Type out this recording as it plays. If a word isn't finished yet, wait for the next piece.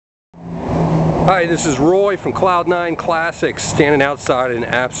Hi, this is Roy from Cloud9 Classics, standing outside an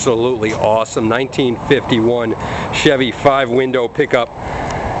absolutely awesome 1951 Chevy 5-window pickup.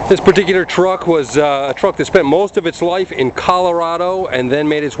 This particular truck was a truck that spent most of its life in Colorado and then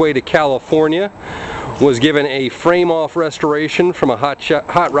made its way to California. Was given a frame-off restoration from a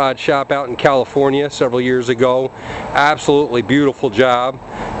hot rod shop out in California several years ago. Absolutely beautiful job.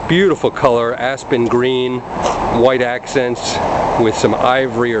 Beautiful color, aspen green, white accents with some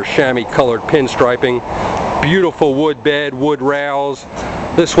ivory or chamois colored pinstriping. Beautiful wood bed, wood rails.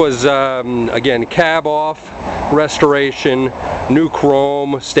 This was, again, cab off restoration, new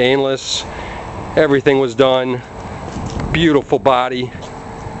chrome, stainless. Everything was done. Beautiful body.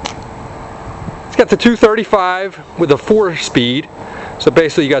 It's got the 235 with a 4-speed. So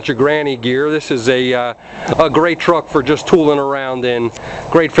basically you got your granny gear. This is a great truck for just tooling around in.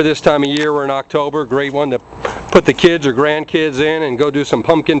 Great for this time of year. We're in October. Great one to put the kids or grandkids in and go do some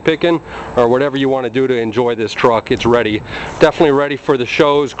pumpkin picking or whatever you want to do to enjoy this truck. It's ready. Definitely ready for the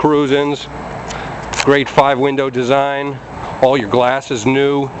shows, cruisings. Great 5-window design. All your glass is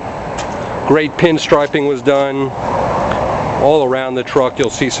new. Great pinstriping was done. All around the truck you'll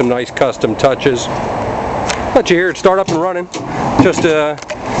see some nice custom touches. Let you hear it start up and running. Just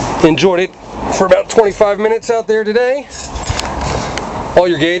enjoyed it for about 25 minutes out there today. All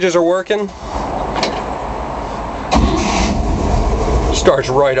your gauges are working. Starts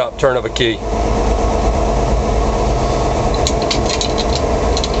right up, turn of a key.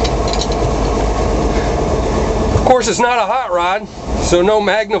 Of course, it's not a hot rod, so no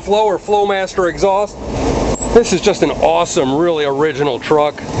MagnaFlow or Flowmaster exhaust. This is just an awesome, really original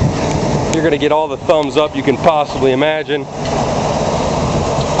truck. You're going to get all the thumbs up you can possibly imagine.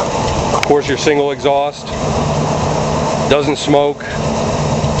 Of course, your single exhaust. Doesn't smoke.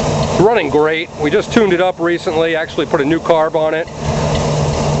 It's running great. We just tuned it up recently, actually put a new carb on it.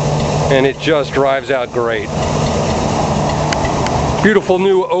 And it just drives out great. Beautiful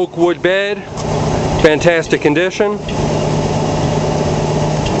new oak wood bed. Fantastic condition.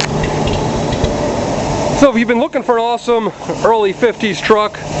 So if you've been looking for an awesome early 50s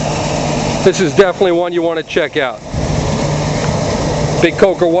truck, this is definitely one you want to check out. Big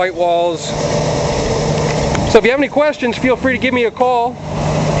Coker white walls. So if you have any questions, feel free to give me a call.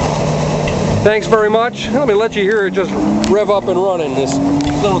 Thanks very much. Let me let you hear it just rev up and running, this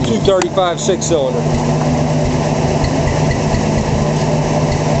little 235 6-cylinder.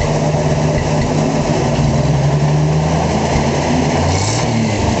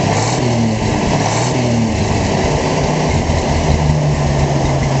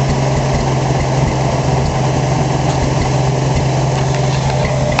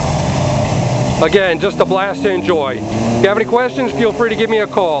 Again, just a blast to enjoy. If you have any questions, feel free to give me a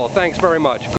call. Thanks very much.